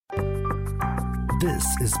This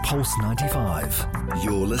is Pulse 95.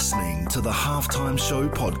 You're listening to the Halftime Show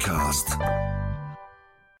podcast.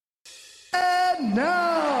 And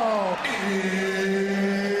now,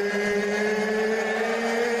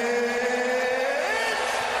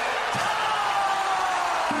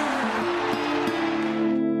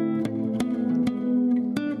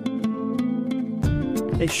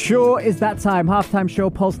 it sure is that time. Halftime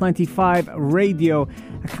Show, Pulse 95 Radio.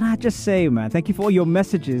 Can I just say, man, thank you for all your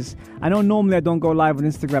messages. I know normally I don't go live on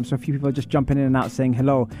Instagram, so a few people are just jumping in and out saying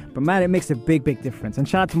hello. But man, it makes a big, big difference. And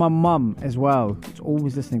shout out to my mum as well, who's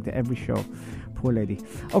always listening to every show. Poor lady.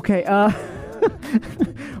 Okay,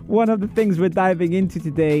 one of the things we're diving into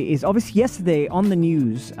today is obviously yesterday on the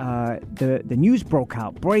news, the news broke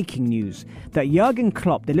out, breaking news, that Jurgen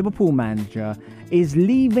Klopp, the Liverpool manager, is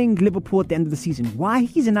leaving Liverpool at the end of the season. Why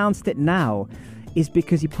he's announced it now is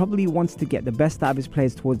because he probably wants to get the best out of his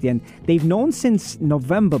players towards the end. They've known since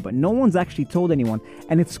November, but no one's actually told anyone.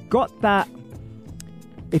 And it's got the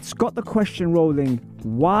question rolling,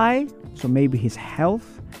 why? So maybe his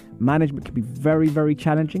health, management can be very, very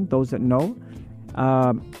challenging, those that know.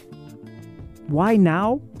 Why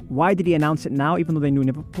now? Why did he announce it now, even though they knew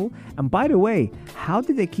Liverpool? And by the way, how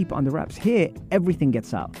did they keep it under wraps? Here, everything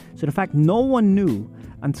gets out. So the fact no one knew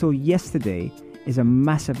until yesterday is a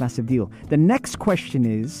massive, massive deal. The next question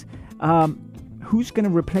is, who's going to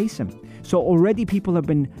replace him? So already people have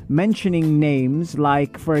been mentioning names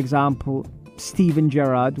like, for example, Steven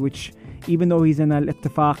Gerrard, which even though he's in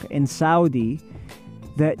Al-Ittifaq in Saudi,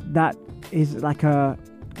 that is like a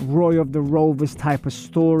Roy of the Rovers type of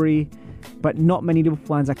story, but not many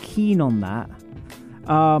Liverpool fans are keen on that.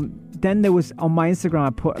 Then there was, on my Instagram, I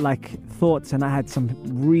put like thoughts, and I had some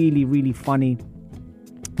really, really funny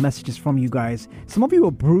messages from you guys. Some of you were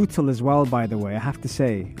brutal as well, by the way, I have to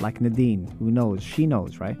say, like Nadine, who knows, she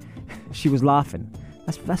knows, right? She was laughing.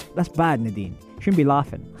 That's bad, Nadine. She shouldn't be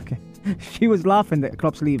laughing, okay? She was laughing that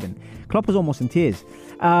Klopp's leaving. Klopp was almost in tears.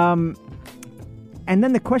 And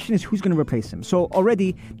then the question is, who's going to replace him? So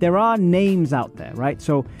already there are names out there, right?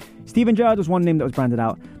 So Steven Gerrard was one name that was branded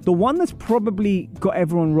out. The one that's probably got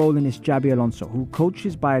everyone rolling is Xabi Alonso, who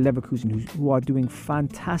coaches by Leverkusen, who are doing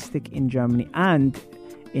fantastic in Germany and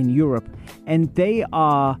in Europe. And they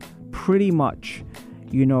are pretty much,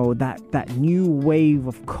 you know, that new wave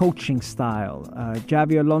of coaching style.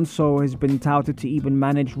 Xabi Alonso has been touted to even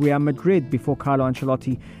manage Real Madrid before Carlo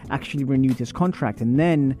Ancelotti actually renewed his contract. And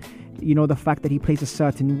then, you know, the fact that he plays a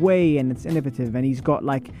certain way and it's innovative, and he's got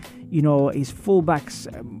like, you know, his fullbacks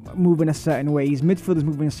moving a certain way, his midfielders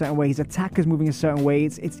moving a certain way, his attackers moving a certain way.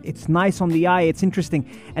 It's nice on the eye, it's interesting,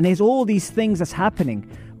 and there's all these things that's happening,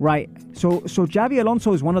 right? So Xabi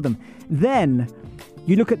Alonso is one of them. Then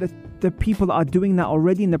you look at the people that are doing that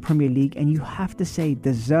already in the Premier League, and you have to say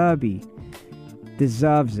De Zerbi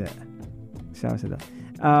deserves it. So I said that.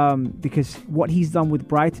 Because what he's done with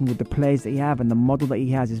Brighton, with the players that he have and the model that he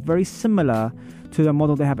has, is very similar to the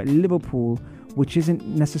model they have at Liverpool, which isn't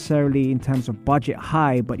necessarily in terms of budget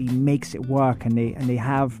high, but he makes it work, and they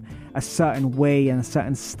have a certain way and a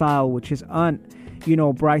certain style which has earned, you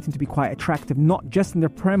know, Brighton to be quite attractive, not just in the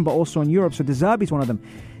Prem but also in Europe. So De Zerbi is one of them.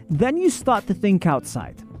 Then you start to think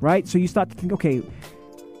outside, right? So you start to think, okay,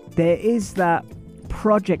 there is that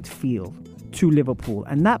project feel to Liverpool,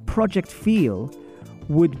 and that project feel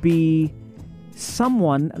would be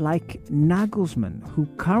someone like Nagelsmann, who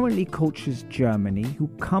currently coaches Germany, who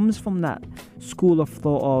comes from that school of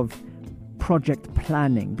thought of project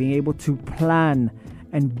planning, being able to plan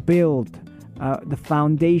and build the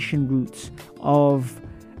foundation roots of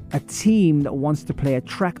a team that wants to play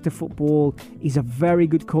attractive football. He's a very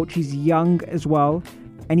good coach. He's young as well,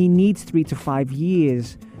 and he needs 3 to 5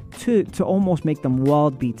 years to almost make them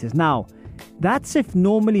world beaters. Now, that's if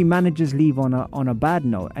normally managers leave on a bad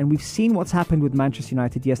note. And we've seen what's happened with Manchester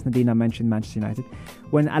United. Yes, Nadine, I mentioned Manchester United.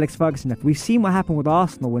 When Alex Ferguson left. We've seen what happened with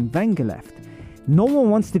Arsenal when Wenger left. No one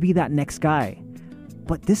wants to be that next guy.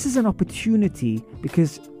 But this is an opportunity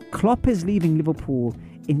because Klopp is leaving Liverpool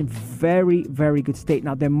in very, very good state.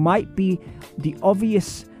 Now, there might be the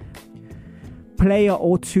obvious player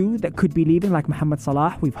or two that could be leaving, like Mohamed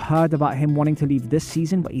Salah. We've heard about him wanting to leave this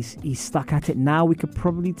season, but he's stuck at it now. We could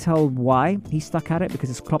probably tell why he's stuck at it, because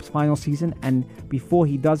it's Klopp's final season, and before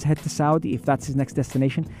he does head to Saudi, if that's his next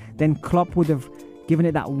destination, then Klopp would have given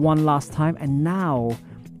it that one last time, and now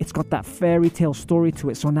it's got that fairy tale story to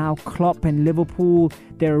it. So now Klopp and Liverpool,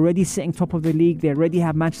 they're already sitting top of the league, they already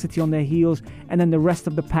have Manchester City on their heels, and then the rest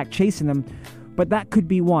of the pack chasing them. But that could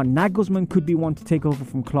be one. Nagelsmann could be one to take over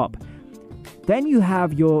from Klopp. Then you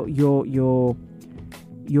have your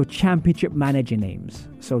championship manager names,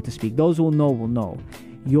 so to speak. Those who will know.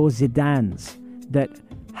 Your Zidanes that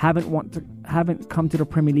haven't come to the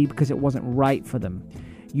Premier League because it wasn't right for them.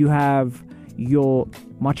 You have your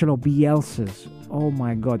Marcelo Bielsa's. Oh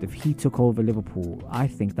my God, if he took over Liverpool, I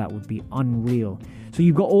think that would be unreal. So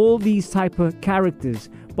you've got all these type of characters.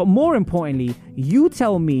 But more importantly, you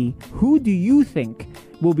tell me, who do you think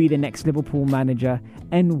will be the next Liverpool manager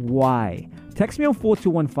and why? Text me on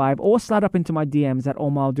 4215 or slide up into my DMs at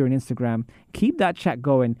Omar during Instagram. Keep that chat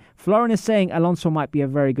going. Florin is saying Alonso might be a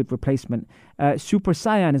very good replacement. Super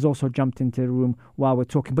Cyan has also jumped into the room while we're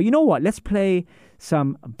talking. But you know what? Let's play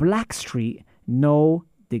some Blackstreet, No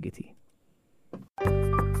Diggity.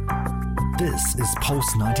 This is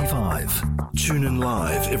Pulse 95. Tune in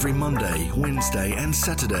live every Monday, Wednesday and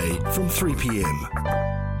Saturday from 3 p.m.